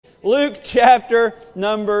Luke chapter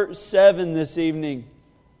number 7 this evening.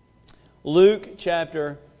 Luke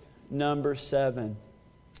chapter number 7.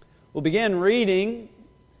 We'll begin reading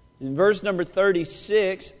in verse number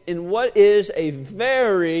 36 in what is a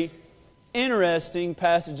very interesting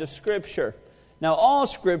passage of Scripture. Now, all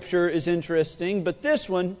Scripture is interesting, but this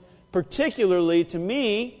one particularly to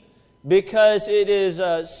me because it is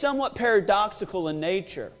somewhat paradoxical in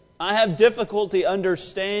nature. I have difficulty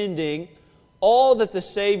understanding all that the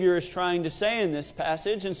Savior is trying to say in this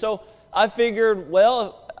passage. And so I figured,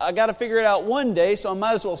 well, I got to figure it out one day, so I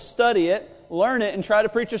might as well study it, learn it, and try to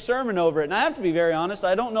preach a sermon over it. And I have to be very honest,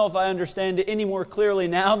 I don't know if I understand it any more clearly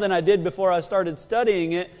now than I did before I started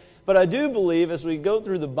studying it. But I do believe as we go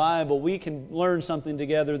through the Bible, we can learn something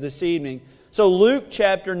together this evening. So Luke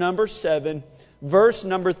chapter number 7, verse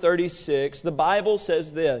number 36, the Bible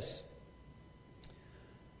says this.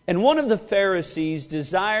 And one of the Pharisees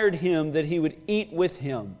desired him that he would eat with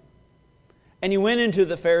him. And he went into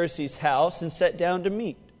the Pharisee's house and sat down to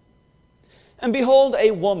meat. And behold,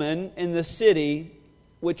 a woman in the city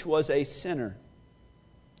which was a sinner.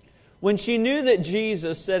 When she knew that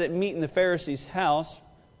Jesus sat at meat in the Pharisee's house,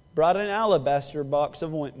 brought an alabaster box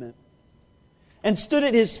of ointment, and stood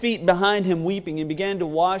at his feet behind him weeping, and began to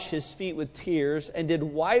wash his feet with tears, and did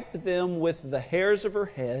wipe them with the hairs of her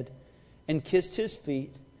head, and kissed his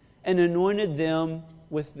feet, and anointed them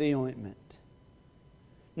with the ointment.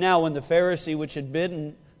 Now when the Pharisee which had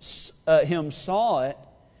bidden him saw it,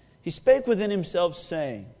 he spake within himself,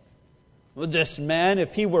 saying, well, this man,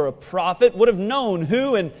 if he were a prophet, would have known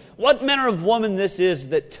who and what manner of woman this is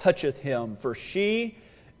that toucheth him, for she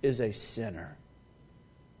is a sinner.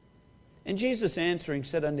 And Jesus answering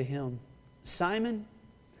said unto him, Simon,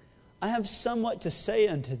 I have somewhat to say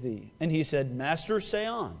unto thee. And he said, Master, say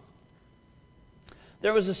on.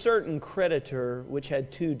 There was a certain creditor which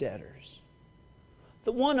had 2 debtors.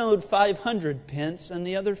 The one owed 500 pence, and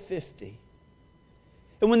the other 50.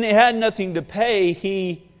 And when they had nothing to pay,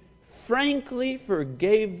 he frankly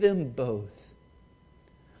forgave them both.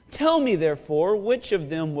 Tell me, therefore, which of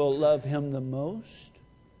them will love him the most?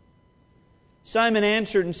 Simon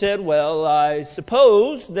answered and said, well, I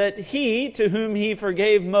suppose that he to whom he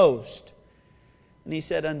forgave most. And he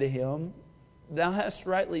said unto him, Thou hast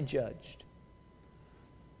rightly judged.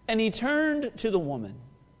 And he turned to the woman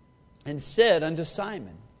and said unto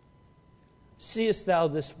Simon, Seest thou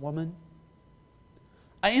this woman?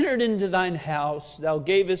 I entered into thine house, thou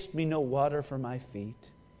gavest me no water for my feet,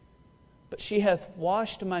 but she hath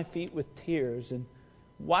washed my feet with tears, and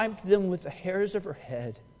wiped them with the hairs of her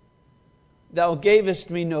head. Thou gavest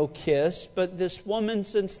me no kiss, but this woman,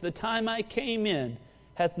 since the time I came in,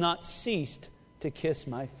 hath not ceased to kiss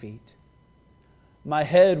my feet. My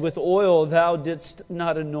head with oil thou didst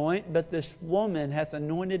not anoint, but this woman hath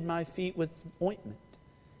anointed my feet with ointment.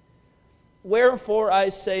 Wherefore I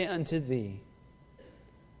say unto thee,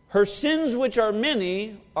 her sins which are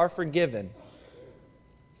many are forgiven,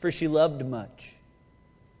 for she loved much.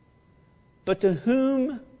 But to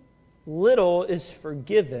whom little is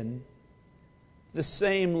forgiven, the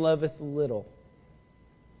same loveth little.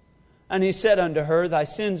 And he said unto her, Thy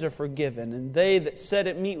sins are forgiven. And they that sat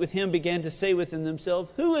at meat with him began to say within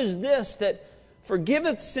themselves, Who is this that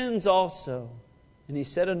forgiveth sins also? And he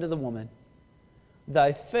said unto the woman,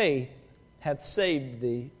 Thy faith hath saved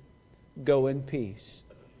thee. Go in peace.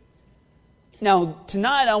 Now,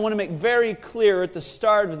 tonight I want to make very clear at the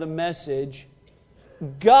start of the message,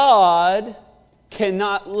 God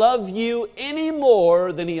cannot love you any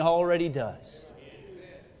more than He already does.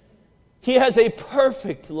 He has a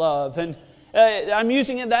perfect love, and I'm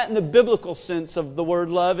using that in the biblical sense of the word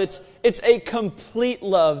love. It's a complete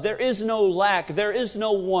love. There is no lack. There is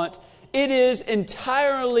no want. It is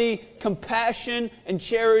entirely compassion and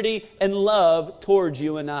charity and love towards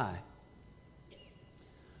you and I.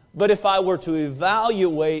 But if I were to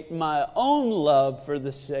evaluate my own love for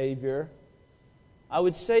the Savior, I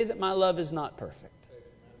would say that my love is not perfect.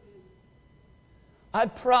 I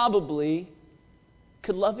probably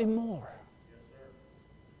could love Him more.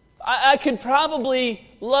 I could probably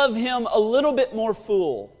love Him a little bit more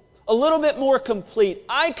full, a little bit more complete.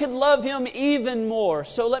 I could love Him even more.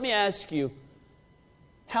 So let me ask you,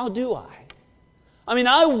 how do I? I mean,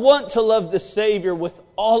 I want to love the Savior with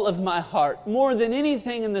all of my heart, more than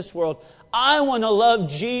anything in this world. I want to love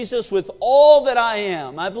Jesus with all that I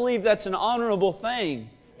am. I believe that's an honorable thing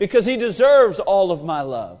because He deserves all of my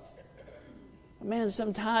love. Man,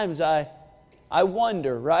 sometimes I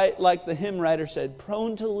wonder, right? Like the hymn writer said,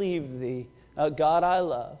 prone to leave Thee, God I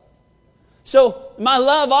love. So my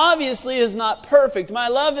love obviously is not perfect. My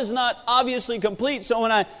love is not obviously complete. So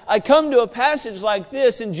when I come to a passage like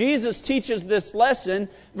this, and Jesus teaches this lesson,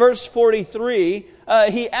 verse 43,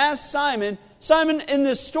 He asks Simon, in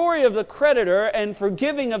this story of the creditor and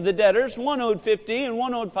forgiving of the debtors, one owed 50 and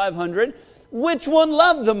one owed 500, which one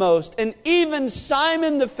loved the most? And even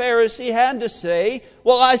Simon the Pharisee had to say,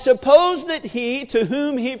 well, I suppose that he to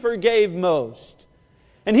whom he forgave most.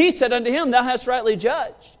 And he said unto him, thou hast rightly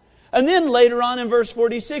judged. And then later on in verse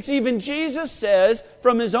 46, even Jesus says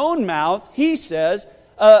from His own mouth, He says,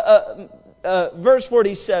 verse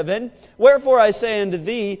 47, wherefore I say unto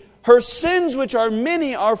thee, her sins which are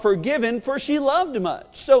many are forgiven, for she loved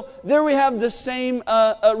much. So there we have the same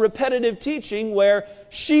repetitive teaching where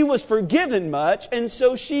she was forgiven much, and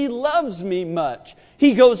so she loves me much.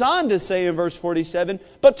 He goes on to say in verse 47,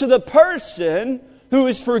 but to the person who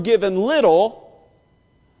is forgiven little,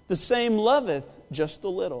 the same loveth just a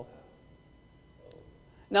little.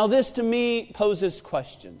 Now this to me poses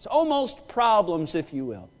questions, almost problems if you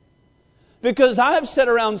will. Because I've sat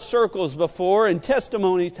around circles before in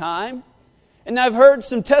testimony time, and I've heard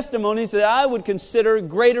some testimonies that I would consider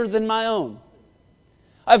greater than my own.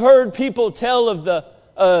 I've heard people tell of the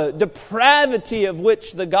depravity of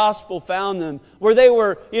which the gospel found them, where they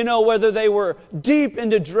were, whether they were deep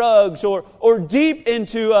into drugs or deep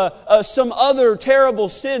into some other terrible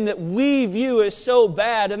sin that we view as so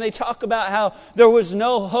bad, and they talk about how there was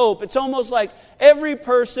no hope. It's almost like every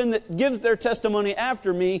person that gives their testimony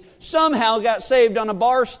after me somehow got saved on a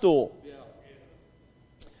bar stool.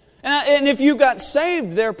 And if you got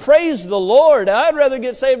saved there, praise the Lord. I'd rather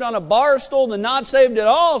get saved on a bar stool than not saved at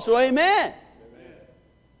all, so amen.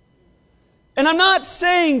 And I'm not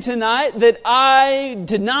saying tonight that I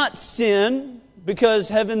did not sin, because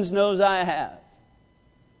heavens knows I have.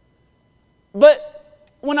 But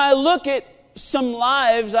when I look at some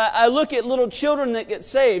lives, I look at little children that get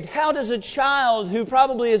saved. How does a child who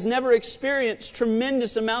probably has never experienced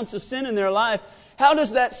tremendous amounts of sin in their life, how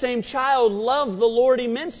does that same child love the Lord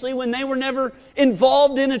immensely when they were never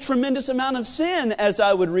involved in a tremendous amount of sin, as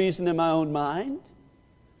I would reason in my own mind?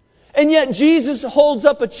 And yet Jesus holds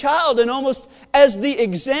up a child, and almost as the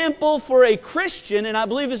example for a Christian, and I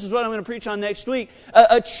believe this is what I'm going to preach on next week,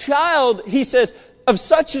 a child, He says, of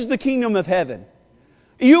such is the kingdom of heaven.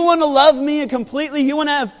 You want to love me completely? You want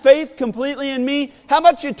to have faith completely in me? How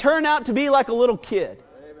about you turn out to be like a little kid?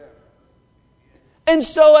 And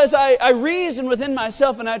so as I reason within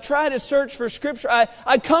myself and I try to search for Scripture,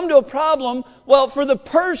 I come to a problem, well, for the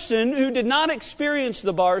person who did not experience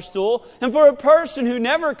the bar stool, and for a person who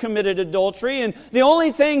never committed adultery, and the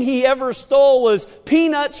only thing he ever stole was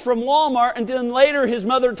peanuts from Walmart, and then later his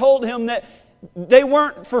mother told him that they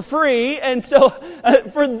weren't for free. And so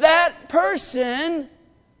for that person,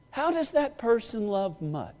 how does that person love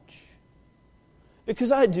much?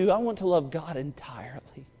 Because I want to love God entirely.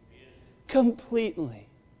 Completely.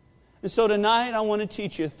 And so tonight I want to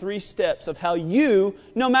teach you 3 steps of how you,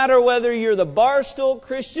 no matter whether you're the barstool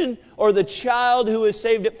Christian or the child who is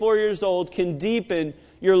saved at 4 years old, can deepen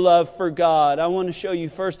your love for God. I want to show you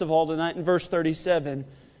first of all tonight in verse 37,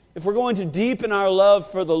 if we're going to deepen our love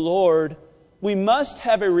for the Lord, we must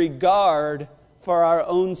have a regard for our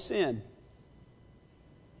own sin.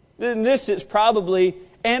 Then this is probably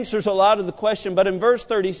answers a lot of the question, but in verse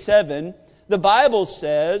 37, the Bible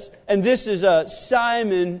says, and this is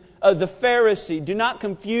Simon the Pharisee. Do not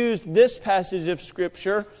confuse this passage of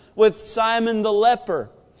Scripture with Simon the leper.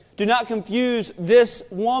 Do not confuse this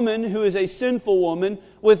woman who is a sinful woman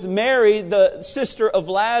with Mary, the sister of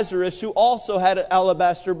Lazarus, who also had an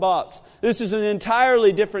alabaster box. This is an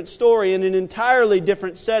entirely different story in an entirely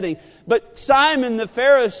different setting. But Simon the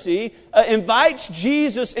Pharisee invites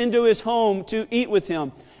Jesus into his home to eat with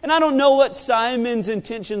him. And I don't know what Simon's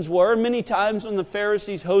intentions were. Many times when the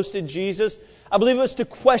Pharisees hosted Jesus, I believe it was to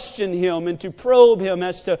question Him and to probe Him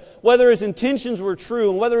as to whether His intentions were true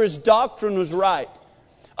and whether His doctrine was right.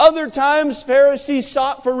 Other times, Pharisees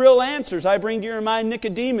sought for real answers. I bring to your mind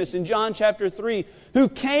Nicodemus in John chapter 3, who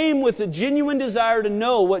came with a genuine desire to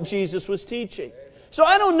know what Jesus was teaching. So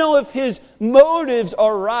I don't know if his motives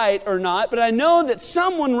are right or not, but I know that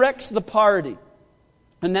someone wrecks the party.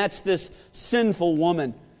 And that's this sinful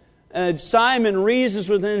woman. Simon reasons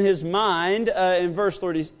within his mind in verse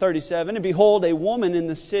 37, and behold, a woman in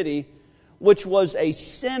the city, which was a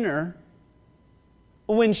sinner,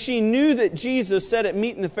 when she knew that Jesus sat at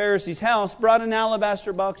meat in the Pharisee's house, brought an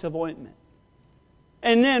alabaster box of ointment.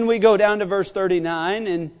 And then we go down to verse 39,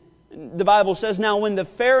 and the Bible says, now when the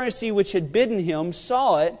Pharisee which had bidden him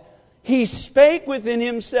saw it, he spake within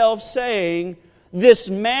himself, saying, This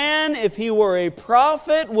man, if he were a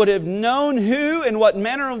prophet, would have known who and what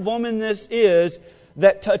manner of woman this is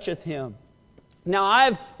that toucheth him. Now,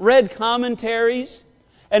 I've read commentaries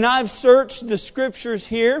and I've searched the Scriptures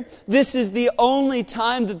here. This is the only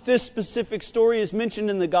time that this specific story is mentioned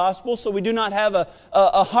in the Gospel, so we do not have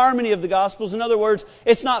a harmony of the Gospels. In other words,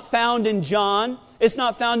 it's not found in John, it's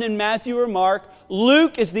not found in Matthew or Mark.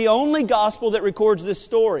 Luke is the only Gospel that records this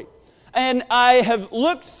story. And I have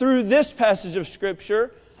looked through this passage of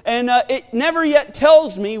Scripture, and it never yet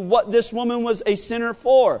tells me what this woman was a sinner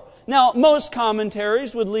for. Now, most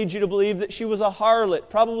commentaries would lead you to believe that she was a harlot,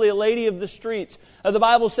 probably a lady of the streets. The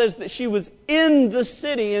Bible says that she was in the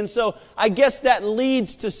city, and so I guess that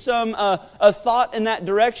leads to some a thought in that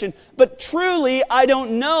direction. But truly, I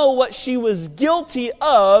don't know what she was guilty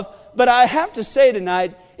of, but I have to say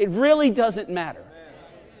tonight, it really doesn't matter.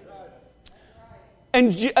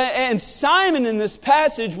 And Simon in this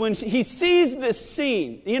passage, when he sees this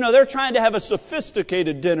scene, they're trying to have a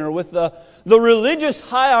sophisticated dinner with the religious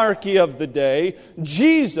hierarchy of the day,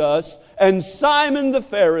 Jesus and Simon the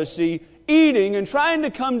Pharisee eating and trying to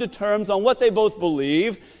come to terms on what they both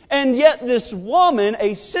believe. And yet this woman,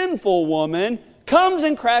 a sinful woman, comes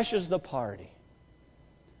and crashes the party.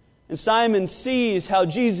 And Simon sees how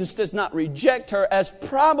Jesus does not reject her as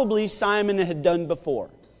probably Simon had done before.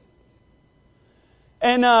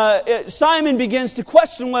 And Simon begins to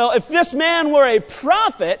question, well, if this man were a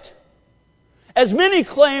prophet, as many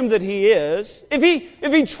claim that he is, if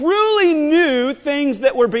he truly knew things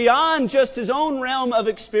that were beyond just his own realm of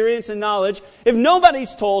experience and knowledge, if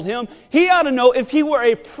nobody's told him, he ought to know, if he were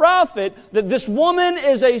a prophet, that this woman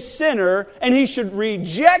is a sinner and he should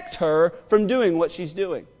reject her from doing what she's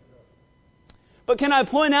doing. But can I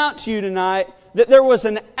point out to you tonight that there was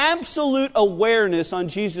an absolute awareness on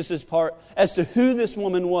Jesus' part as to who this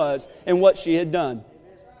woman was and what she had done.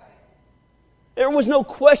 There was no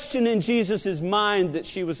question in Jesus' mind that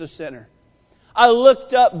she was a sinner. I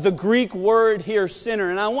looked up the Greek word here, sinner,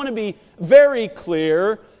 and I want to be very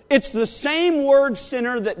clear. It's the same word,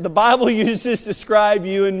 sinner, that the Bible uses to describe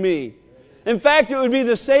you and me. In fact, it would be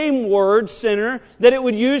the same word, sinner, that it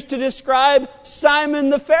would use to describe Simon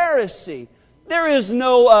the Pharisee. There is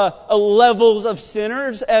no levels of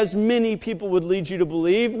sinners, as many people would lead you to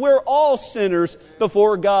believe. We're all sinners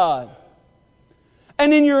before God.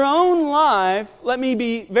 And in your own life, let me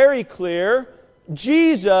be very clear,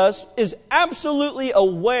 Jesus is absolutely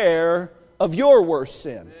aware of your worst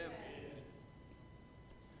sin.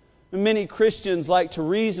 Many Christians like to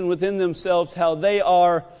reason within themselves how they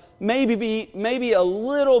are maybe a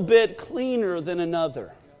little bit cleaner than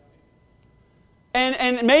another.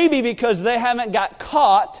 And maybe because they haven't got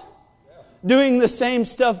caught doing the same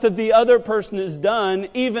stuff that the other person has done,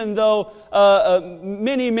 even though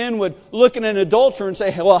many men would look at an adulterer and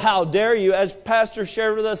say, well, how dare you? As Pastor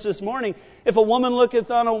shared with us this morning, if a man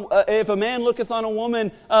looketh on a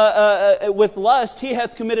woman with lust, he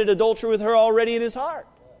hath committed adultery with her already in his heart.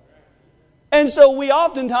 And so we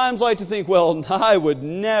oftentimes like to think, well, I would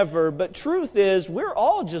never. But truth is, we're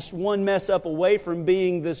all just one mess up away from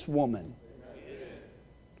being this woman.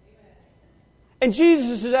 And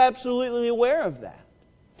Jesus is absolutely aware of that.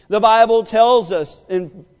 The Bible tells us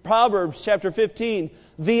in Proverbs chapter 15,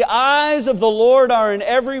 the eyes of the Lord are in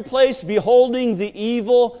every place, beholding the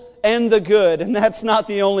evil and the good. And that's not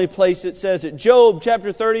the only place it says it. Job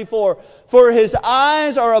chapter 34, for His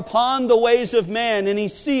eyes are upon the ways of man, and He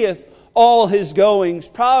seeth all his goings.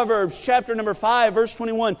 Proverbs chapter number 5, verse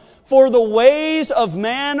 21. For the ways of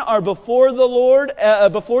man are before the Lord,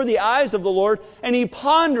 before the eyes of the Lord, and He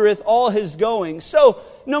pondereth all his goings. So,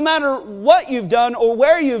 no matter what you've done or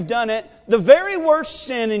where you've done it, the very worst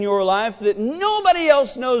sin in your life that nobody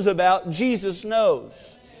else knows about, Jesus knows.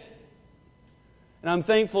 And I'm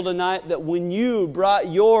thankful tonight that when you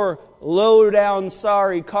brought your low-down,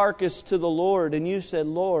 sorry carcass to the Lord and you said,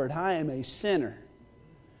 Lord, I am a sinner.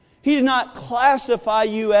 He did not classify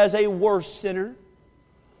you as a worse sinner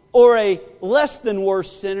or a less than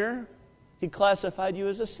worse sinner. He classified you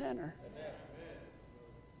as a sinner.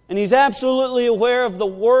 And He's absolutely aware of the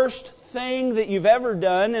worst thing that you've ever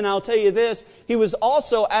done. And I'll tell you this, He was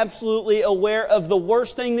also absolutely aware of the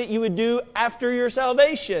worst thing that you would do after your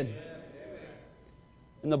salvation.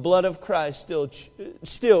 And the blood of Christ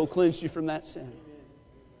still cleansed you from that sin.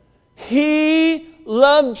 He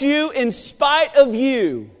loved you in spite of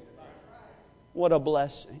you. What a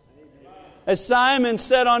blessing. As Simon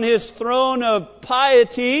sat on his throne of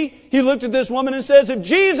piety, he looked at this woman and says, if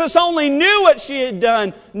Jesus only knew what she had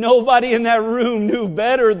done, nobody in that room knew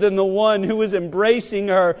better than the one who was embracing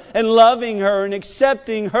her and loving her and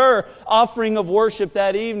accepting her offering of worship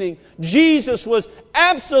that evening. Jesus was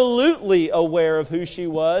absolutely aware of who she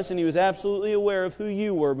was, and He was absolutely aware of who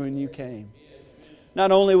you were when you came.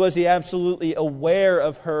 Not only was He absolutely aware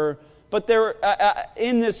of her, but there,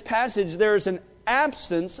 in this passage, there is an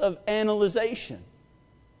absence of analyzation.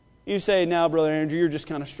 You say, now, Brother Andrew, you're just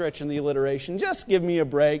kind of stretching the alliteration. Just give me a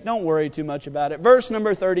break. Don't worry too much about it. Verse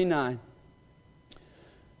number 39.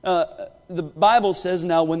 The Bible says,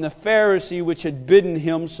 now when the Pharisee which had bidden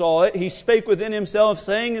him saw it, he spake within himself,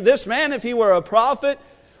 saying, this man, if he were a prophet,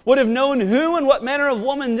 would have known who and what manner of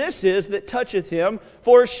woman this is that toucheth him,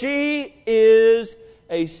 for she is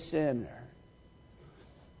a sinner.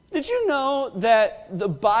 Did you know that the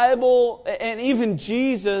Bible and even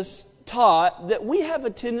Jesus taught that we have a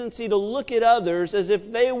tendency to look at others as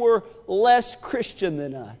if they were less Christian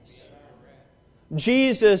than us?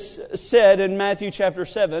 Jesus said in Matthew chapter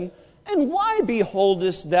 7, and why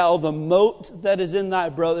beholdest thou the mote that is in thy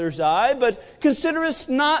brother's eye, but considerest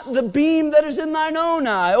not the beam that is in thine own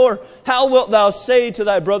eye? Or how wilt thou say to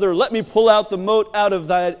thy brother, let me pull out the mote out of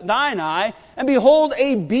thine eye, and behold,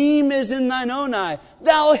 a beam is in thine own eye?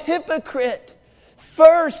 Thou hypocrite!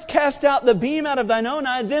 First cast out the beam out of thine own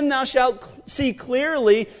eye, then thou shalt see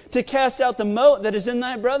clearly to cast out the mote that is in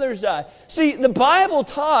thy brother's eye. See, the Bible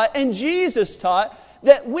taught, and Jesus taught,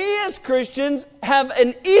 that we as Christians have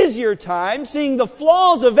an easier time seeing the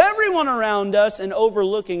flaws of everyone around us and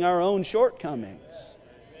overlooking our own shortcomings.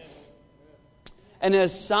 And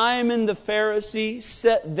as Simon the Pharisee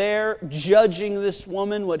sat there judging this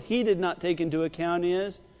woman, what he did not take into account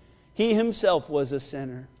is he himself was a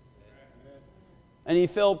sinner. And he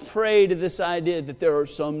fell prey to this idea that there are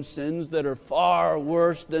some sins that are far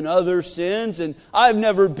worse than other sins, and I've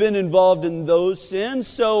never been involved in those sins,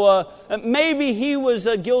 so maybe he was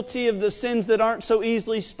guilty of the sins that aren't so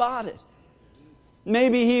easily spotted.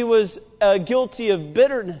 Maybe he was guilty of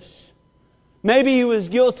bitterness. Maybe he was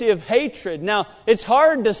guilty of hatred. Now, it's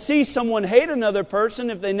hard to see someone hate another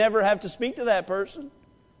person if they never have to speak to that person.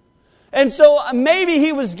 And so maybe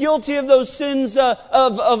he was guilty of those sins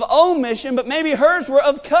of omission, but maybe hers were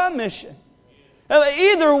of commission.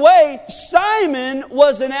 Either way, Simon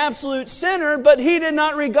was an absolute sinner, but he did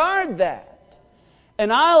not regard that.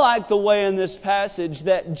 And I like the way in this passage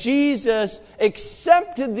that Jesus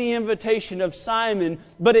accepted the invitation of Simon,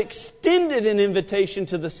 but extended an invitation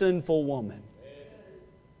to the sinful woman.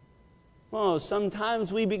 Oh, sometimes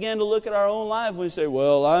we begin to look at our own life and we say,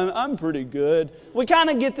 well, I'm pretty good. We kind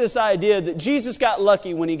of get this idea that Jesus got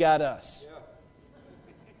lucky when He got us.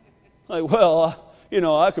 Like, well,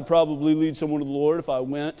 I could probably lead someone to the Lord if I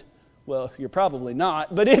went. Well, you're probably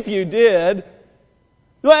not. But if you did,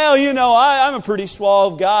 well, I'm a pretty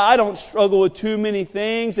suave guy. I don't struggle with too many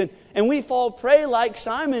things. And we fall prey like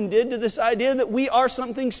Simon did to this idea that we are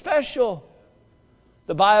something special.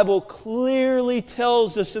 The Bible clearly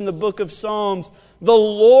tells us in the book of Psalms, the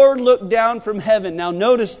Lord looked down from heaven. Now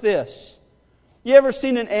notice this. You ever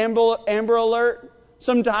seen an Amber Alert?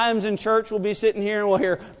 Sometimes in church we'll be sitting here and we'll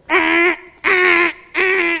hear, ah, ah,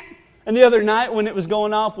 ah. And the other night when it was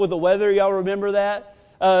going off with the weather, y'all remember that?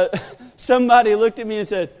 Somebody looked at me and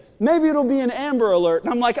said, maybe it'll be an Amber Alert.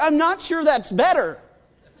 And I'm like, I'm not sure that's better.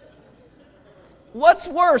 What's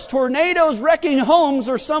worse, tornadoes wrecking homes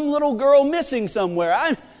or some little girl missing somewhere?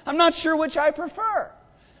 I'm not sure which I prefer.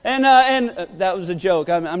 And that was a joke.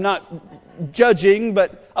 I'm not judging,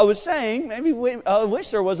 but I was saying I wish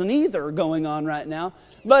there wasn't either going on right now.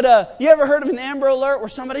 But you ever heard of an Amber Alert where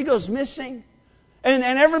somebody goes missing? And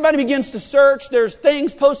everybody begins to search. There's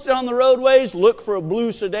things posted on the roadways. Look for a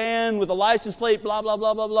blue sedan with a license plate, blah, blah,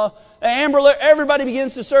 blah, blah, blah. Amber Alert, everybody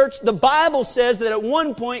begins to search. The Bible says that at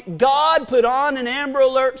one point, God put on an Amber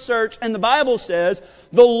Alert search, and the Bible says,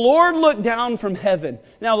 the Lord looked down from heaven.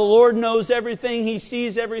 Now, the Lord knows everything. He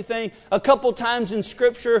sees everything. A couple times in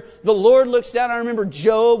Scripture, the Lord looks down. I remember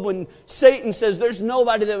Job when Satan says, there's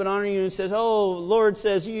nobody that would honor you. And says, oh, the Lord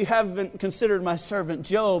says, you haven't considered my servant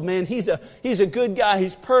Job. Man, he's a good guy.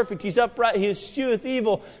 He's perfect. He's upright. He escheweth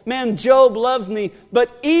evil. Man, Job loves me.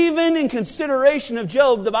 But even in consideration of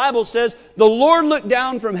Job, the Bible says, the Lord looked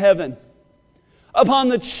down from heaven upon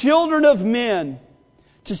the children of men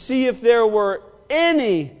to see if there were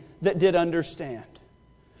any that did understand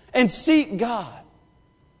and seek God.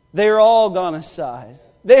 They are all gone aside.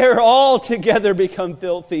 They are all together become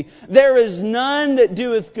filthy. There is none that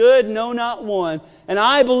doeth good, no, not one. And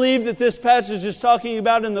I believe that this passage is talking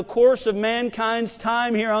about in the course of mankind's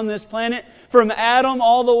time here on this planet, from Adam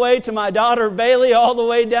all the way to my daughter Bailey, all the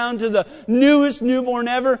way down to the newest newborn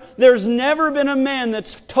ever. There's never been a man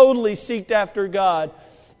that's totally seeked after God.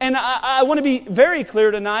 And I want to be very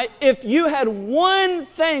clear tonight. If you had one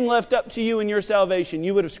thing left up to you in your salvation,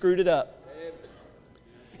 you would have screwed it up.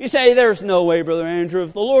 You say, there's no way, Brother Andrew.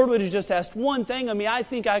 If the Lord would have just asked one thing of me, I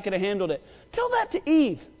think I could have handled it. Tell that to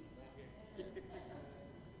Eve.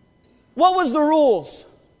 What was the rules?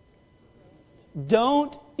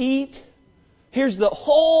 Don't eat. Here's the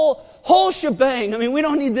whole shebang. I mean, we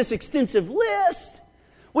don't need this extensive list.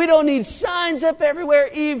 We don't need signs up everywhere.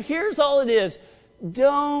 Eve, here's all it is.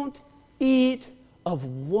 Don't eat of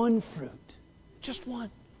one fruit. Just one.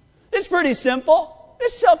 It's pretty simple.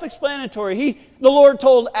 It's self-explanatory. The Lord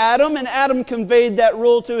told Adam, and Adam conveyed that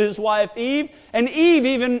rule to his wife Eve. And Eve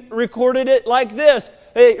even recorded it like this.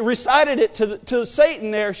 They recited it to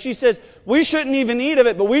Satan there. She says, we shouldn't even eat of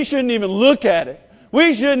it, but we shouldn't even look at it.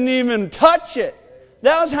 We shouldn't even touch it.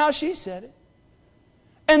 That was how she said it.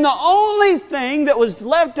 And the only thing that was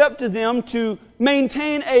left up to them to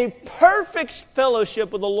maintain a perfect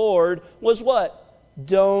fellowship with the Lord was what?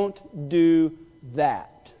 Don't do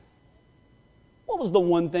that. What was the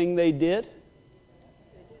one thing they did?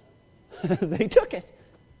 They took it.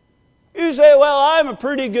 You say, well, I'm a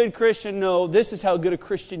pretty good Christian. No, this is how good a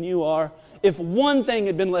Christian you are. If one thing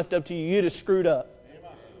had been left up to you, you'd have screwed up.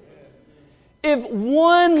 If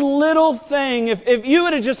one little thing, if you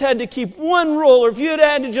would have just had to keep one rule, or if you had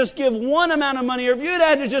had to just give one amount of money, or if you had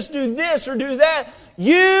had to just do this or do that,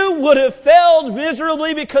 you would have failed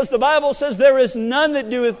miserably, because the Bible says there is none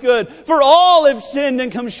that doeth good. For all have sinned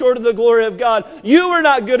and come short of the glory of God. You were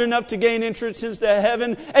not good enough to gain entrance into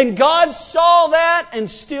heaven. And God saw that and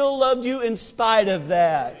still loved you in spite of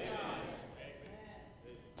that.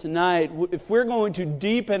 Tonight, if we're going to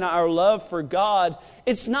deepen our love for God,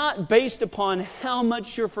 it's not based upon how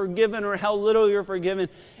much you're forgiven or how little you're forgiven.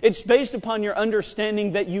 It's based upon your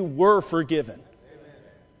understanding that you were forgiven.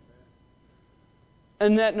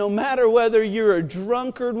 And that no matter whether you're a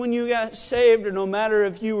drunkard when you got saved, or no matter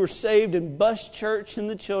if you were saved in bus church in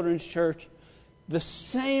the children's church, the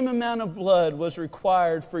same amount of blood was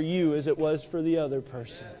required for you as it was for the other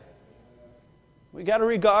person. We got to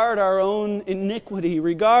regard our own iniquity,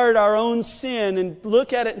 regard our own sin, and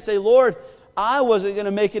look at it and say, Lord, I wasn't going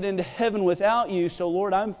to make it into heaven without you, so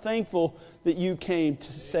Lord, I'm thankful that you came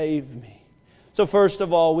to save me. So first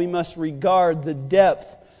of all, we must regard the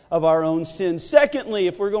depth of our own sin. Secondly,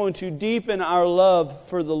 if we're going to deepen our love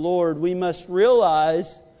for the Lord, we must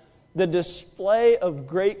realize the display of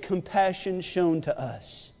great compassion shown to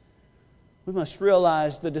us. We must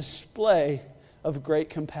realize the display of great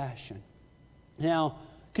compassion. Now,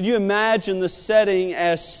 could you imagine the setting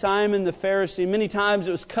as Simon the Pharisee? Many times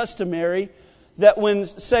it was customary that when,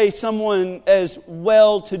 say, someone as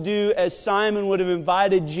well-to-do as Simon would have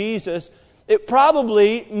invited Jesus, it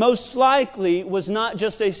probably, most likely, was not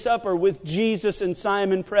just a supper with Jesus and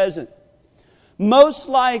Simon present. Most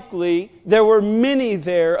likely, there were many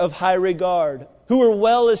there of high regard, who were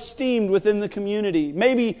well esteemed within the community.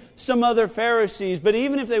 Maybe some other Pharisees, but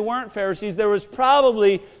even if they weren't Pharisees, there was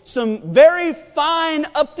probably some very fine,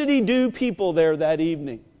 up-to-dee-do people there that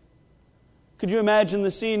evening. Could you imagine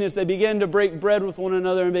the scene as they begin to break bread with one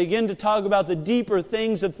another and begin to talk about the deeper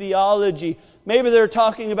things of theology? Maybe they're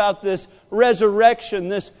talking about this resurrection,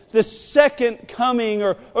 this second coming,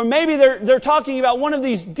 or maybe they're talking about one of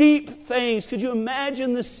these deep things. Could you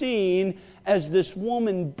imagine the scene as this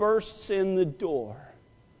woman bursts in the door?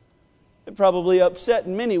 It probably upset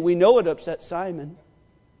many. We know it upset Simon.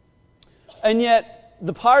 And yet,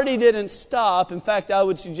 the party didn't stop. In fact, I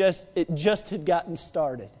would suggest it just had gotten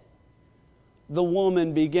started. The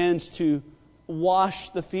woman begins to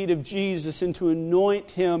wash the feet of Jesus and to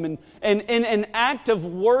anoint Him. And in an act of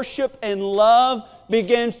worship and love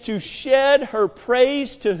begins to shed her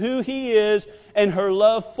praise to who He is and her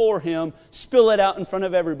love for Him, spill it out in front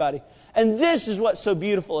of everybody. And this is what's so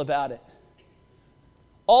beautiful about it.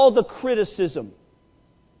 All the criticism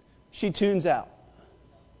she tunes out.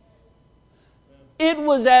 It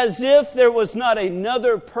was as if there was not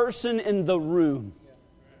another person in the room.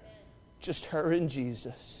 Just her and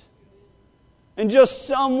Jesus. And just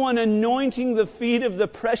someone anointing the feet of the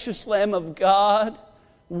precious Lamb of God,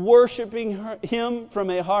 worshiping Him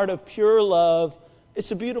from a heart of pure love.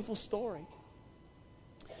 It's a beautiful story.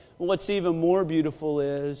 What's even more beautiful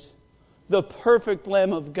is the perfect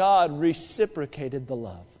Lamb of God reciprocated the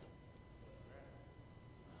love.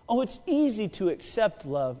 Oh, it's easy to accept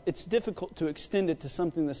love. It's difficult to extend it to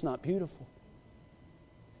something that's not beautiful.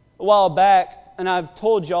 A while back, and I've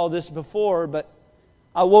told y'all this before, but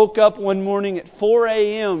I woke up one morning at 4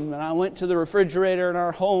 a.m. and I went to the refrigerator in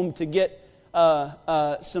our home to get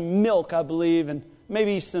some milk, I believe, and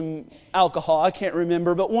maybe some alcohol. I can't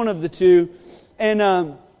remember, but one of the two. And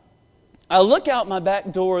I look out my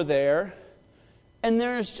back door there, and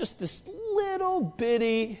there's just this little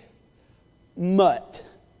bitty mutt.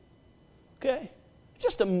 Okay?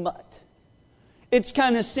 Just a mutt. It's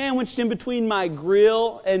kind of sandwiched in between my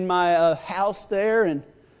grill and my house there, and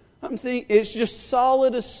I'm thinking, it's just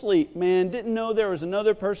solid asleep, man. Didn't know there was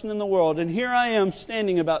another person in the world. And here I am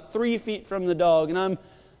standing about 3 feet from the dog, and I'm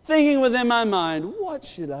thinking within my mind, what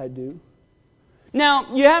should I do?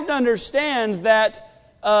 Now, you have to understand that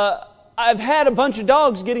I've had a bunch of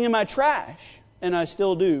dogs getting in my trash, and I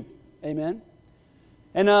still do. Amen?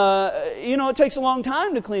 And, it takes a long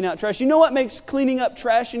time to clean out trash. You know what makes cleaning up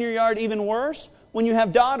trash in your yard even worse? When you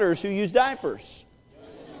have daughters who use diapers.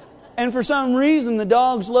 And for some reason, the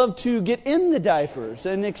dogs love to get in the diapers,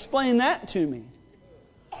 and explain that to me.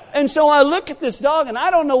 And so I look at this dog, and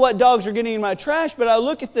I don't know what dogs are getting in my trash, but I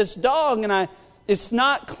look at this dog, and it's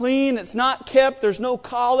not clean, it's not kept, there's no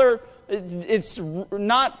collar, it's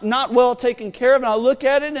not well taken care of. And I look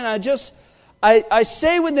at it, and I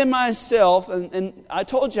say within myself, and I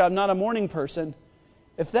told you I'm not a morning person,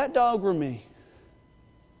 if that dog were me,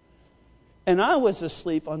 and I was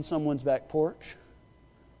asleep on someone's back porch,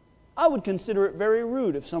 I would consider it very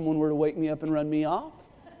rude if someone were to wake me up and run me off.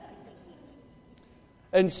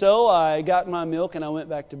 And so I got my milk and I went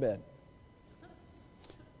back to bed.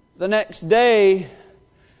 The next day,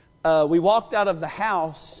 we walked out of the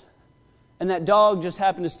house, and that dog just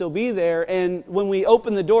happened to still be there. And when we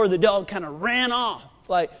opened the door, the dog kind of ran off,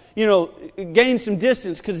 gained some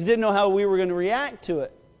distance because it didn't know how we were going to react to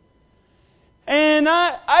it. And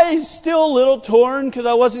I still a little torn because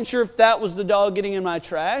I wasn't sure if that was the dog getting in my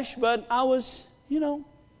trash, but I was,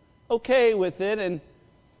 okay with it.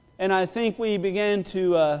 And I think we began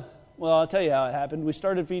to, I'll tell you how it happened. We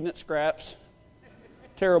started feeding it scraps.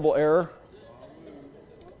 Terrible error.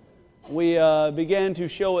 We began to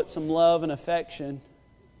show it some love and affection.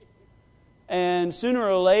 And sooner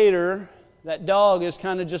or later, that dog has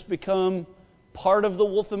kind of just become part of the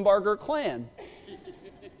Wolfenbarger clan.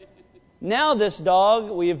 Now this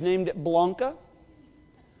dog, we have named it Blanca.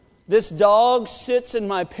 This dog sits in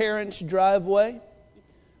my parents' driveway,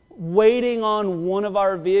 waiting on one of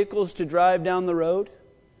our vehicles to drive down the road.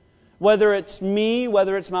 Whether it's me,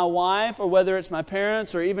 whether it's my wife, or whether it's my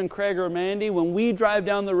parents, or even Craig or Mandy, when we drive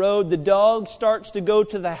down the road, the dog starts to go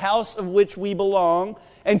to the house of which we belong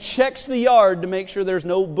and checks the yard to make sure there's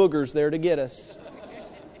no boogers there to get us.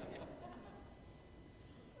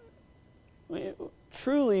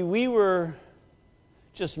 Truly, we were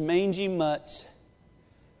just mangy mutts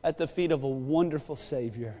at the feet of a wonderful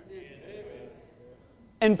Savior.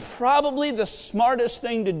 And probably the smartest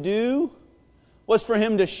thing to do was for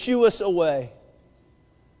Him to shoo us away.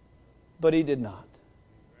 But He did not.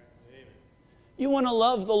 You want to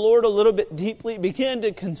love the Lord a little bit deeply? Begin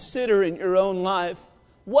to consider in your own life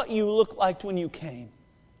what you looked like when you came.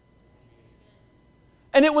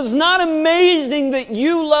 And it was not amazing that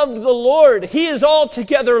you loved the Lord. He is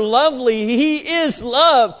altogether lovely. He is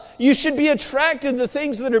love. You should be attracted to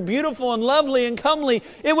things that are beautiful and lovely and comely.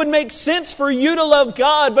 It would make sense for you to love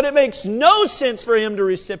God, but it makes no sense for Him to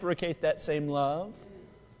reciprocate that same love.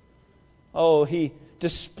 Oh, He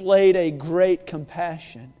displayed a great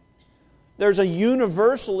compassion. There's a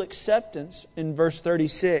universal acceptance in verse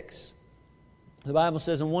 36. The Bible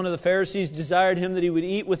says, and one of the Pharisees desired Him that He would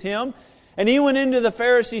eat with him. And he went into the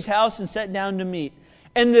Pharisee's house and sat down to meat.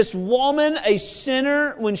 And this woman, a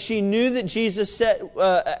sinner, when she knew that Jesus sat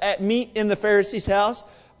at meat in the Pharisee's house,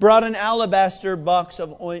 brought an alabaster box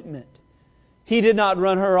of ointment. He did not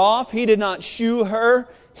run her off. He did not shoo her.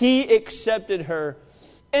 He accepted her.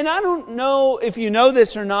 And I don't know if you know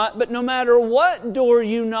this or not, but no matter what door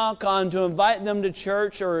you knock on to invite them to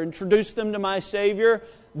church or introduce them to my Savior,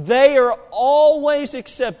 they are always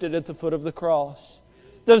accepted at the foot of the cross.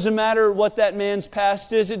 Doesn't matter what that man's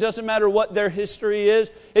past is. It doesn't matter what their history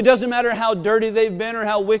is. It doesn't matter how dirty they've been or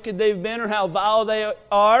how wicked they've been or how vile they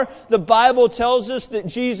are. The Bible tells us that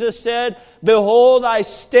Jesus said, behold, I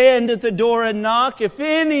stand at the door and knock. If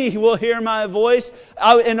any will hear my voice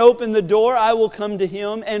and open the door, I will come to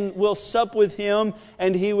him and will sup with him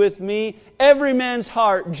and he with me. Every man's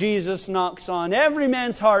heart Jesus knocks on. Every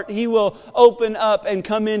man's heart He will open up and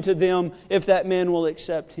come into them if that man will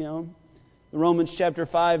accept Him. Romans chapter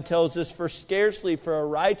 5 tells us, for scarcely for a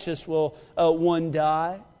righteous will one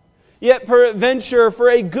die. Yet peradventure for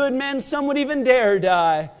a good man some would even dare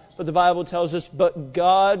die. But the Bible tells us, but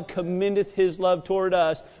God commendeth His love toward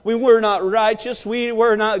us. We were not righteous, we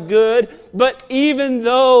were not good, but even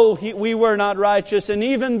though we were not righteous, and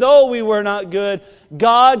even though we were not good,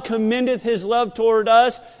 God commendeth His love toward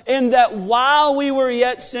us, in that while we were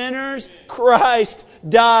yet sinners, Christ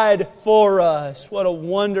died for us. What a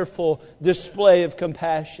wonderful display of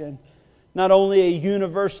compassion. Not only a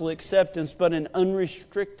universal acceptance, but an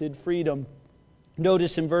unrestricted freedom.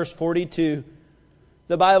 Notice in verse 42,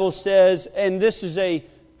 the Bible says, and this is a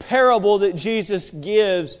parable that Jesus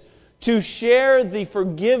gives to share the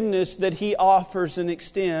forgiveness that He offers and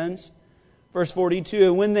extends. Verse 42,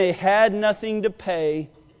 and when they had nothing to pay,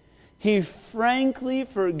 He frankly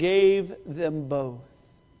forgave them both.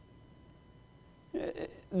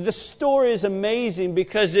 The story is amazing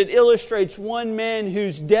because it illustrates one man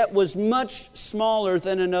whose debt was much smaller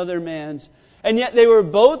than another man's. And yet they were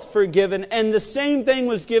both forgiven, and the same thing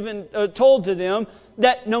was told to them,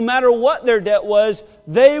 that no matter what their debt was,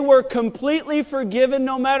 they were completely forgiven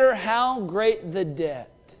no matter how great the debt.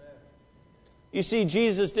 You see,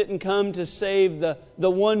 Jesus didn't come to save the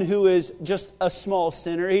one who is just a small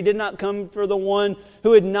sinner. He did not come for the one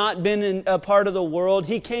who had not been a part of the world.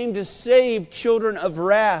 He came to save children of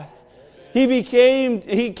wrath. He came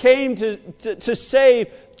to save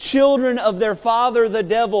children of their father, the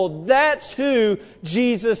devil. That's who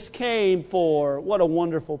Jesus came for. What a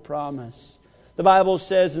wonderful promise. The Bible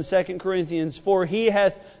says in 2 Corinthians, for He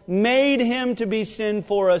hath made Him to be sin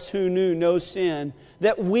for us who knew no sin,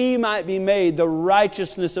 that we might be made the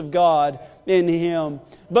righteousness of God in Him.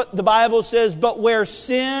 But the Bible says, but where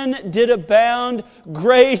sin did abound,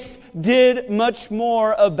 grace did much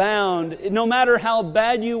more abound. No matter how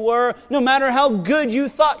bad you were, no matter how good you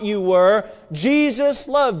thought you were, Jesus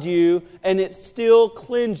loved you, and it still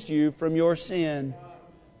cleansed you from your sin.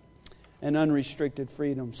 And unrestricted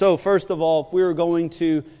freedom. So first of all, if we are going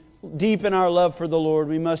to deepen our love for the Lord,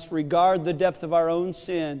 we must regard the depth of our own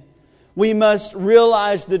sin. We must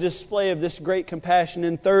realize the display of this great compassion.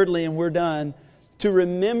 And thirdly, and we're done, to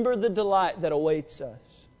remember the delight that awaits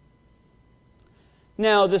us.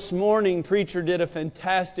 Now, this morning, preacher did a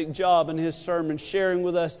fantastic job in his sermon sharing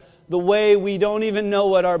with us the way we don't even know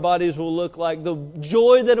what our bodies will look like, the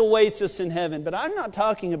joy that awaits us in heaven. But I'm not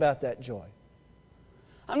talking about that joy.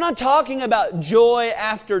 I'm not talking about joy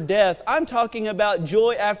after death. I'm talking about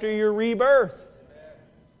joy after your rebirth.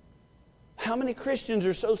 How many Christians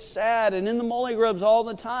are so sad and in the molly grubs all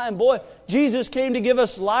the time? Boy, Jesus came to give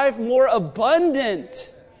us life more abundant.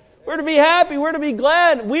 We're to be happy. We're to be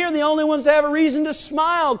glad. We are the only ones that have a reason to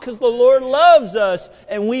smile because the Lord loves us.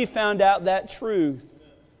 And we found out that truth.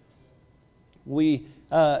 We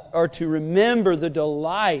are to remember the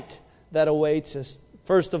delight that awaits us.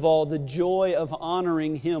 First of all, the joy of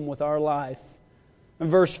honoring Him with our life. In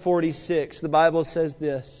verse 46, the Bible says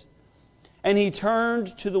this, and He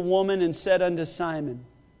turned to the woman and said unto Simon,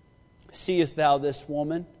 seest thou this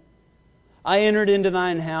woman? I entered into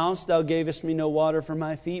thine house, thou gavest me no water for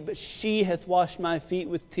my feet, but she hath washed my feet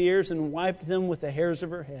with tears and wiped them with the hairs of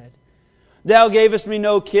her head. Thou gavest me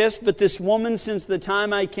no kiss, but this woman since the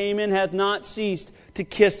time I came in hath not ceased to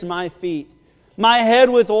kiss my feet. My head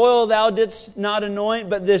with oil thou didst not anoint,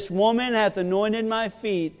 but this woman hath anointed my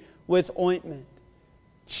feet with ointment.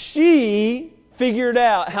 She figured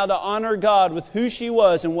out how to honor God with who she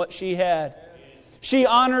was and what she had. She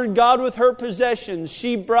honored God with her possessions.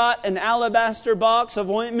 She brought an alabaster box of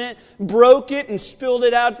ointment, broke it, and spilled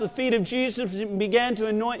it out at the feet of Jesus and began to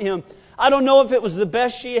anoint Him. I don't know if it was the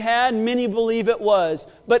best she had. Many believe it was.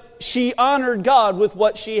 But she honored God with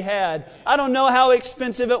what she had. I don't know how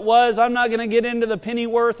expensive it was. I'm not going to get into the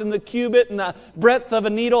pennyworth and the cubit and the breadth of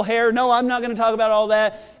a needle hair. No, I'm not going to talk about all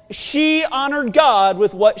that. She honored God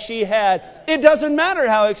with what she had. It doesn't matter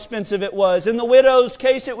how expensive it was. In the widow's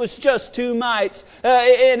case, it was just 2 mites.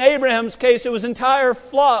 In Abraham's case, it was entire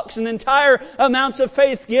flocks and entire amounts of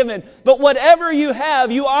faith given. But whatever you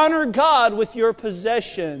have, you honor God with your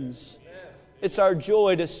possessions. It's our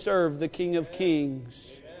joy to serve the King of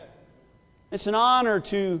Kings. It's an honor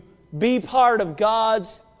to be part of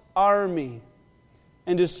God's army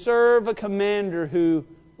and to serve a commander who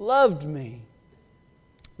loved me.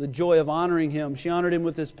 The joy of honoring Him. She honored Him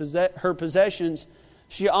with her possessions.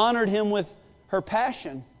 She honored Him with her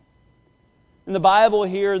passion. In the Bible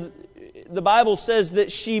here, the Bible says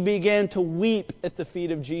that she began to weep at the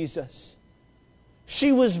feet of Jesus.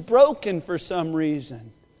 She was broken for some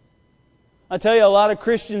reason. I tell you, a lot of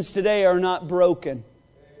Christians today are not broken.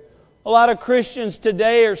 A lot of Christians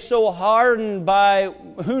today are so hardened by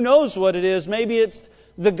who knows what it is. Maybe it's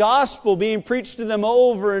the gospel being preached to them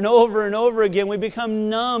over and over and over again, we become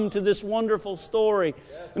numb to this wonderful story.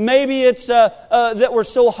 Maybe it's that we're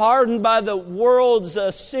so hardened by the world's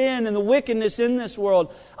sin and the wickedness in this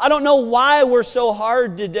world. I don't know why we're so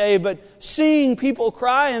hard today, but seeing people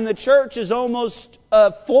cry in the church is almost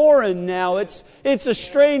foreign now. It's a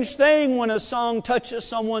strange thing when a song touches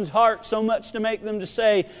someone's heart so much to make them to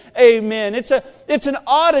say amen. It's an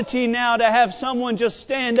oddity now to have someone just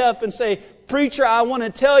stand up and say, "Preacher, I want to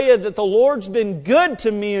tell you that the Lord's been good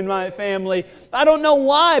to me and my family." I don't know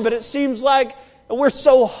why, but it seems like we're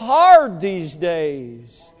so hard these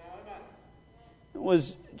days. It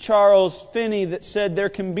was Charles Finney that said there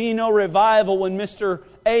can be no revival when Mr.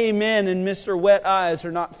 Amen and Mr. Wet Eyes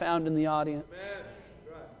are not found in the audience.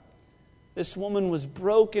 This woman was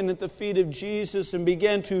broken at the feet of Jesus and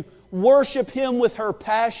began to worship Him with her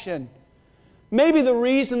passion. Maybe the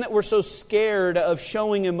reason that we're so scared of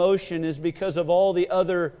showing emotion is because of all the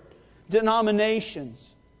other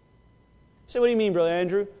denominations. So what do you mean, Brother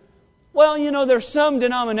Andrew? Well, there's some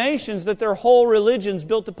denominations that their whole religion's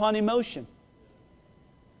built upon emotion.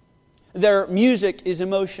 Their music is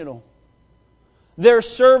emotional. Their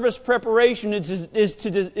service preparation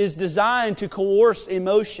is designed to coerce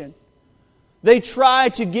emotion. They try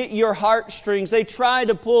to get your heartstrings. They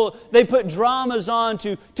put dramas on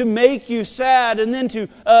to make you sad and then to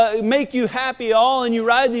make you happy all, and you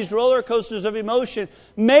ride these roller coasters of emotion.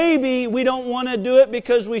 Maybe we don't want to do it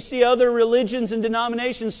because we see other religions and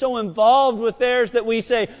denominations so involved with theirs that we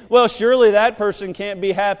say, well, surely that person can't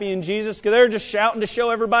be happy in Jesus because they're just shouting to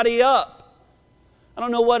show everybody up. I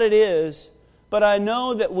don't know what it is. But I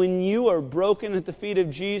know that when you are broken at the feet of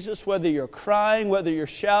Jesus, whether you're crying, whether you're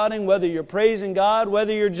shouting, whether you're praising God,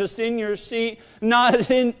 whether you're just in your seat, not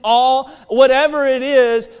in awe, whatever it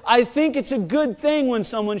is, I think it's a good thing when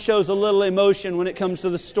someone shows a little emotion when it comes to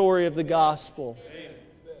the story of the gospel.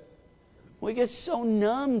 We get so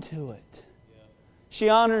numb to it. She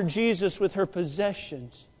honored Jesus with her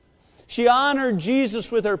possessions. She honored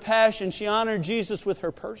Jesus with her passion. She honored Jesus with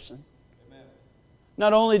her person.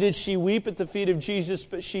 Not only did she weep at the feet of Jesus,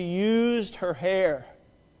 but she used her hair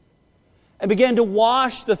and began to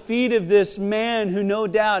wash the feet of this man who no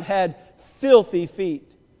doubt had filthy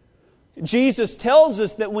feet. Jesus tells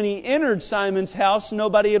us that when He entered Simon's house,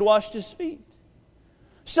 nobody had washed his feet.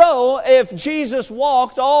 So, if Jesus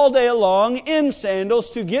walked all day long in sandals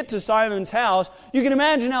to get to Simon's house, you can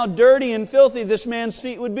imagine how dirty and filthy this man's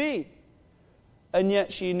feet would be. And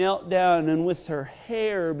yet she knelt down and with her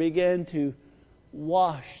hair began to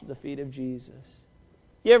wash the feet of Jesus.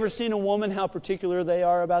 You ever seen a woman, how particular they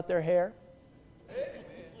are about their hair?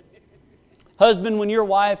 Husband, when your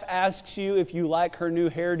wife asks you if you like her new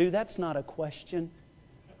hairdo, that's not a question.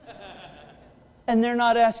 And they're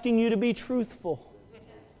not asking you to be truthful.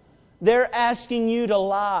 They're asking you to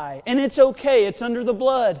lie. And it's okay, it's under the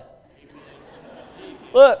blood.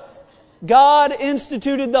 Look, God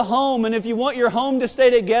instituted the home, and if you want your home to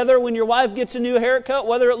stay together when your wife gets a new haircut,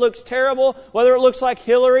 whether it looks terrible, whether it looks like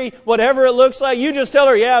Hillary, whatever it looks like, you just tell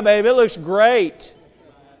her, "Yeah, babe, it looks great."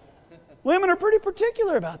 Women are pretty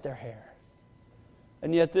particular about their hair.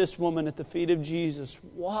 And yet this woman at the feet of Jesus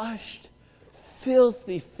washed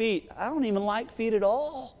filthy feet. I don't even like feet at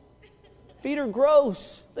all. Feet are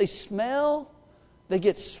gross. They smell. They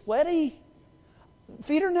get sweaty.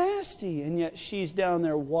 Feet are nasty, and yet she's down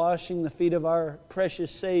there washing the feet of our precious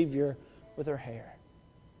Savior with her hair.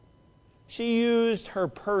 She used her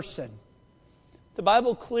person. The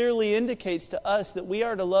Bible clearly indicates to us that we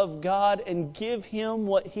are to love God and give Him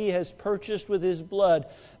what He has purchased with His blood.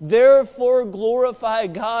 Therefore glorify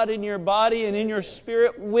God in your body and in your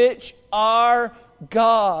spirit, which are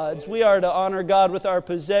God's. We are to honor God with our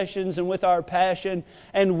possessions and with our passion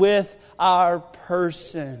and with our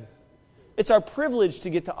person. It's our privilege to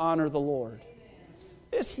get to honor the Lord.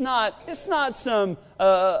 It's not some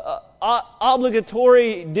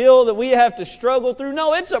obligatory deal that we have to struggle through.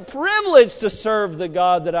 No, it's a privilege to serve the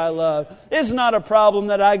God that I love. It's not a problem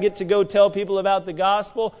that I get to go tell people about the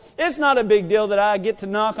gospel. It's not a big deal that I get to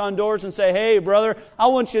knock on doors and say, "Hey, brother, I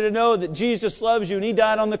want you to know that Jesus loves you and He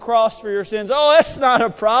died on the cross for your sins." Oh, that's not a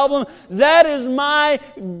problem. That is my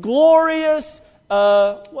glorious,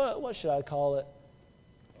 what should I call it?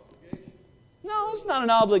 No, it's not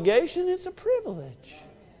an obligation. It's a privilege.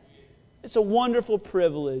 It's a wonderful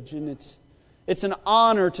privilege, and it's an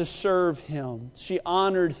honor to serve Him. She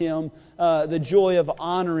honored Him, the joy of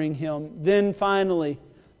honoring Him. Then finally,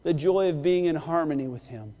 the joy of being in harmony with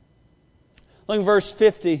Him. Look at verse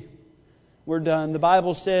 50. We're done. The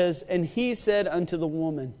Bible says, "And He said unto the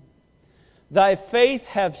woman, Thy faith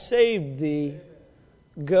hath saved thee.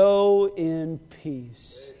 Go in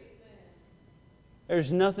peace."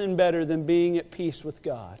 There's nothing better than being at peace with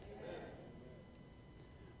God.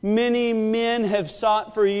 Many men have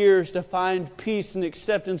sought for years to find peace and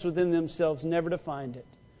acceptance within themselves, never to find it.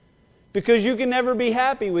 Because you can never be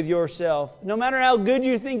happy with yourself. No matter how good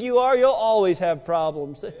you think you are, you'll always have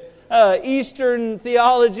problems. Eastern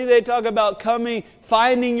theology, they talk about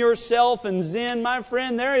finding yourself and Zen. My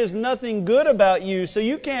friend, there is nothing good about you, so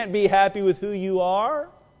you can't be happy with who you are.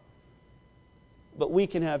 But we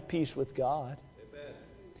can have peace with God. Amen.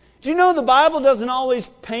 Do you know the Bible doesn't always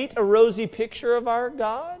paint a rosy picture of our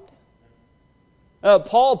God?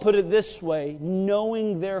 Paul put it this way,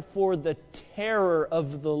 knowing therefore the terror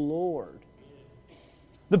of the Lord.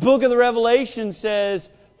 The book of the Revelation says,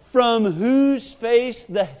 from whose face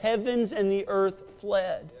the heavens and the earth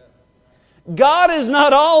fled. God is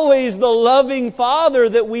not always the loving Father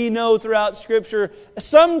that we know throughout Scripture.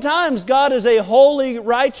 Sometimes God is a holy,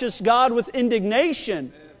 righteous God with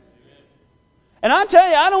indignation. And I tell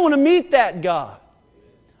you, I don't want to meet that God.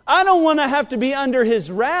 I don't want to have to be under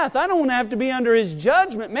His wrath. I don't want to have to be under His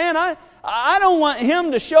judgment. Man, I don't want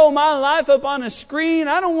Him to show my life up on a screen.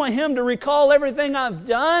 I don't want Him to recall everything I've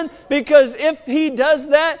done. Because if He does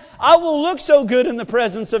that, I will look so good in the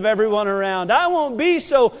presence of everyone around. I won't be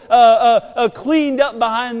so cleaned up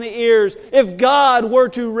behind the ears if God were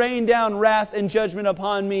to rain down wrath and judgment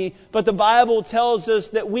upon me. But the Bible tells us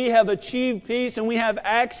that we have achieved peace and we have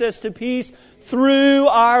access to peace through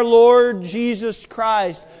our Lord Jesus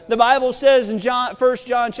Christ. The Bible says in 1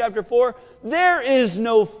 John chapter 4, there is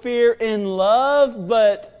no fear in love,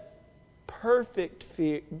 but perfect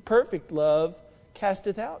love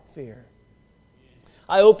casteth out fear.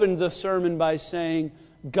 I opened the sermon by saying,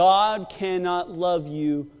 God cannot love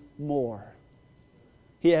you more.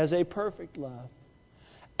 He has a perfect love.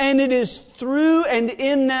 And it is through and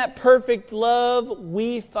in that perfect love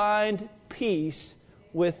we find peace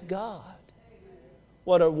with God.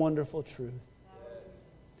 What a wonderful truth.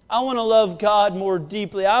 I want to love God more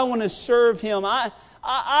deeply. I want to serve Him.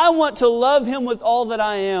 I want to love Him with all that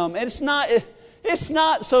I am. And it's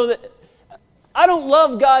not so that I don't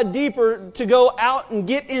love God deeper to go out and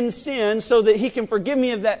get in sin so that He can forgive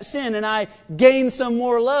me of that sin and I gain some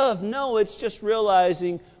more love. No, it's just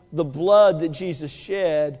realizing the blood that Jesus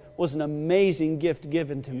shed was an amazing gift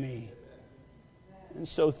given to me. And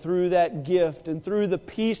so through that gift and through the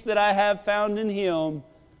peace that I have found in Him,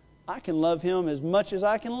 I can love Him as much as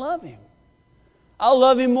I can love Him. I'll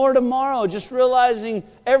love Him more tomorrow, just realizing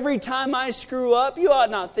every time I screw up, you ought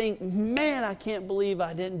not think, man, I can't believe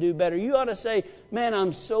I didn't do better. You ought to say, man,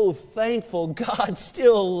 I'm so thankful God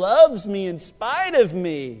still loves me in spite of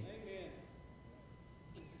me.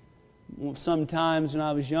 Well, sometimes when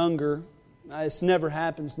I was younger, this never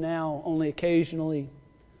happens now, only occasionally,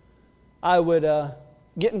 I would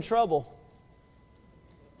get in trouble.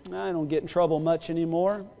 I don't get in trouble much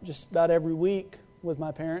anymore, just about every week with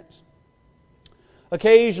my parents.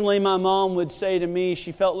 Occasionally my mom would say to me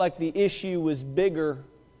she felt like the issue was bigger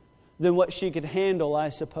than what she could handle, I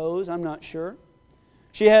suppose. I'm not sure.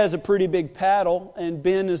 She has a pretty big paddle, and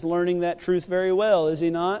Ben is learning that truth very well, is he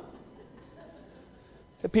not?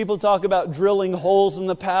 People talk about drilling holes in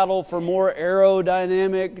the paddle for more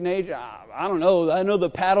aerodynamic nature. I don't know. I know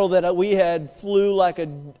the paddle that we had flew like a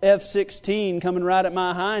F-16 coming right at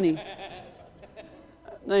my hiney.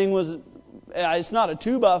 Thing was, it's not a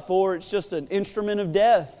 2x4, it's just an instrument of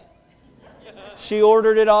death. She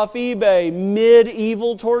ordered it off eBay,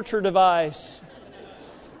 medieval torture device.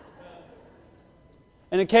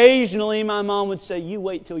 And occasionally my mom would say, you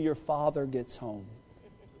wait till your father gets home.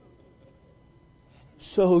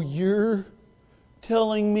 So you're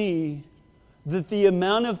telling me that the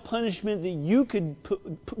amount of punishment that you could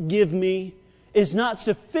give me is not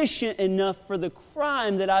sufficient enough for the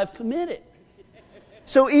crime that I've committed.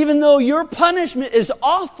 So even though your punishment is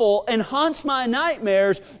awful and haunts my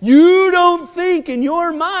nightmares, you don't think in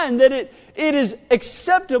your mind that it is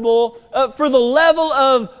acceptable for the level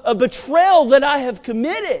of a betrayal that I have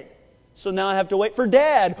committed. So now I have to wait for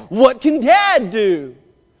Dad. What can Dad do?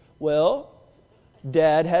 Well,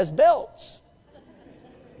 Dad has belts.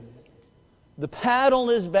 The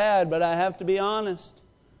paddle is bad, but I have to be honest.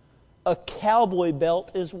 A cowboy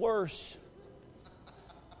belt is worse.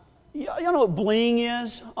 You know what bling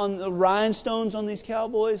is on the rhinestones on these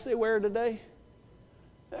cowboys they wear today?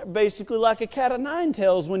 They're basically like a cat of nine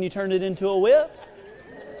tails when you turn it into a whip.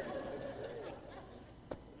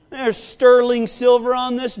 There's sterling silver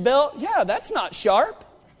on this belt. Yeah, that's not sharp.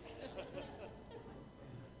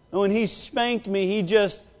 And when he spanked me, he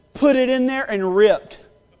just put it in there and ripped.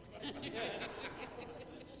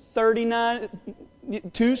 39,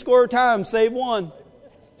 2 times, save one.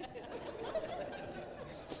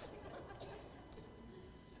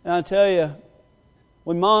 And I tell you,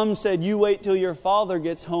 when Mom said, "You wait till your father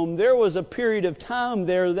gets home," there was a period of time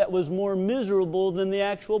there that was more miserable than the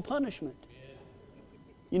actual punishment.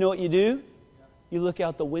 You know what you do? You look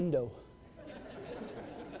out the window.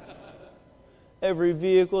 Every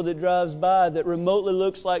vehicle that drives by that remotely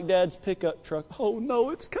looks like Dad's pickup truck. Oh no,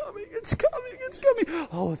 it's coming, it's coming, it's coming.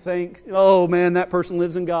 Oh, thanks. Oh man, that person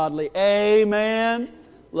lives in godly. Amen.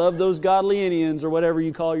 Love those godly Indians or whatever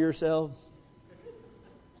you call yourselves.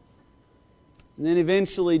 And then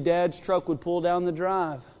eventually Dad's truck would pull down the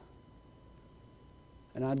drive.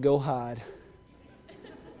 And I'd go hide.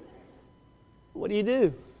 What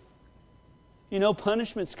do? You know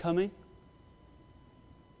punishment's coming.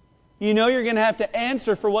 You know you're going to have to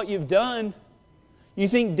answer for what you've done. You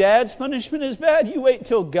think Dad's punishment is bad? You wait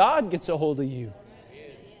till God gets a hold of you.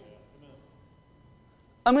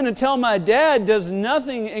 I'm going to tell my dad does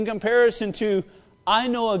nothing in comparison to, I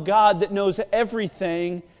know a God that knows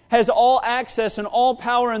everything, has all access and all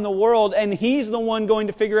power in the world, and He's the one going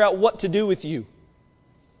to figure out what to do with you.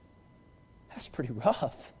 That's pretty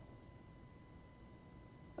rough.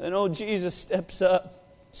 And old Jesus steps up,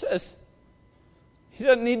 says, He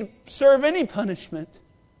doesn't need to serve any punishment.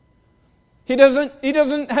 He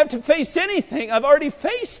doesn't have to face anything. I've already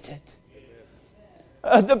faced it.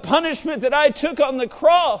 The punishment that I took on the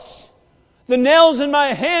cross, the nails in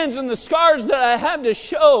my hands and the scars that I have to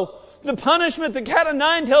show, the punishment the cat of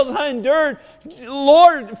nine tails I endured.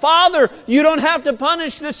 Lord, Father, you don't have to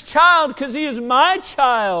punish this child because he is my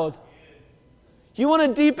child. You want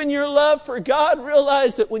to deepen your love for God?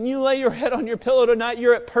 Realize that when you lay your head on your pillow tonight,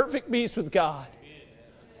 you're at perfect peace with God.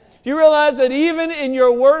 You realize that even in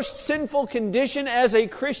your worst sinful condition as a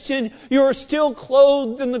Christian, you are still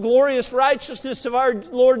clothed in the glorious righteousness of our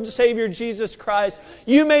Lord and Savior Jesus Christ.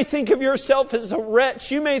 You may think of yourself as a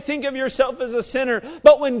wretch. You may think of yourself as a sinner.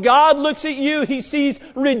 But when God looks at you, He sees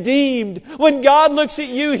redeemed. When God looks at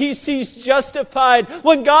you, He sees justified.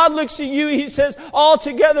 When God looks at you, He says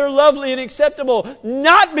altogether lovely and acceptable.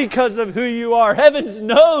 Not because of who you are. Heavens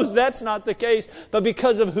knows that's not the case. But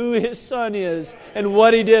because of who His Son is and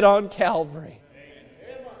what He did on Calvary.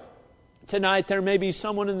 Tonight there may be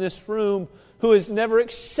someone in this room who has never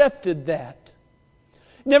accepted that.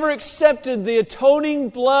 Never accepted the atoning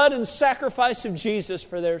blood and sacrifice of Jesus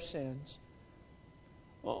for their sins.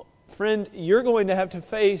 Well, friend, you're going to have to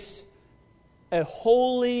face a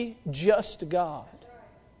holy, just God.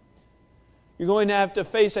 You're going to have to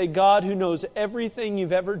face a God who knows everything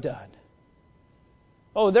you've ever done.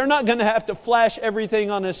 Oh, they're not going to have to flash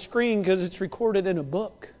everything on a screen because it's recorded in a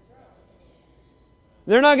book.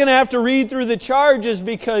 They're not going to have to read through the charges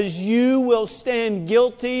because you will stand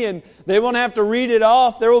guilty and they won't have to read it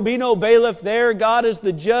off. There will be no bailiff there. God is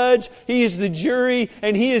the judge. He is the jury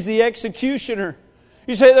and He is the executioner.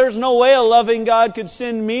 You say, there's no way a loving God could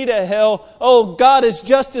send me to hell. Oh, God is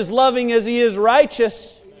just as loving as He is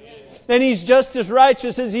righteous. And He's just as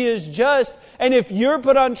righteous as He is just. And if you're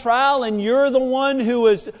put on trial and you're the one who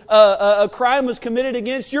was a crime was committed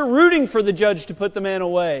against, you're rooting for the judge to put the man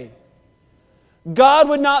away. God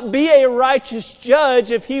would not be a righteous judge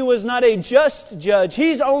if He was not a just judge.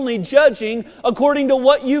 He's only judging according to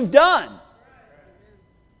what you've done.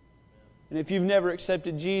 And if you've never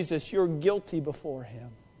accepted Jesus, you're guilty before Him.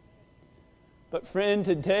 But friend,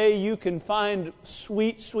 today you can find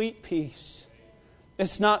sweet, sweet peace.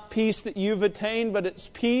 It's not peace that you've attained, but it's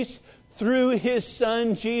peace through His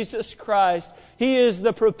Son, Jesus Christ. He is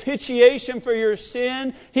the propitiation for your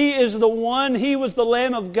sin. He is the one, He was the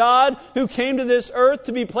Lamb of God who came to this earth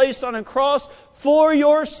to be placed on a cross for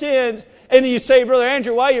your sins. And you say, Brother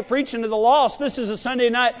Andrew, why are you preaching to the lost? This is a Sunday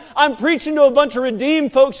night. I'm preaching to a bunch of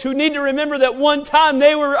redeemed folks who need to remember that one time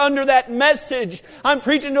they were under that message. I'm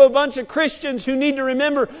preaching to a bunch of Christians who need to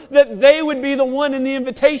remember that they would be the one in the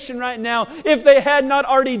invitation right now if they had not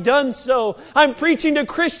already done so. I'm preaching to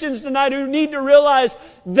Christians tonight who need to realize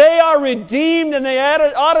they are redeemed and they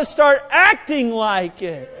ought to start acting like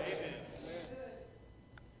it.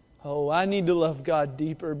 Oh, I need to love God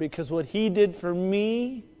deeper because what He did for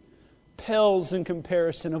me pales in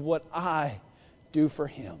comparison of what I do for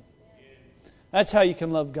Him. That's how you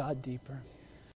can love God deeper.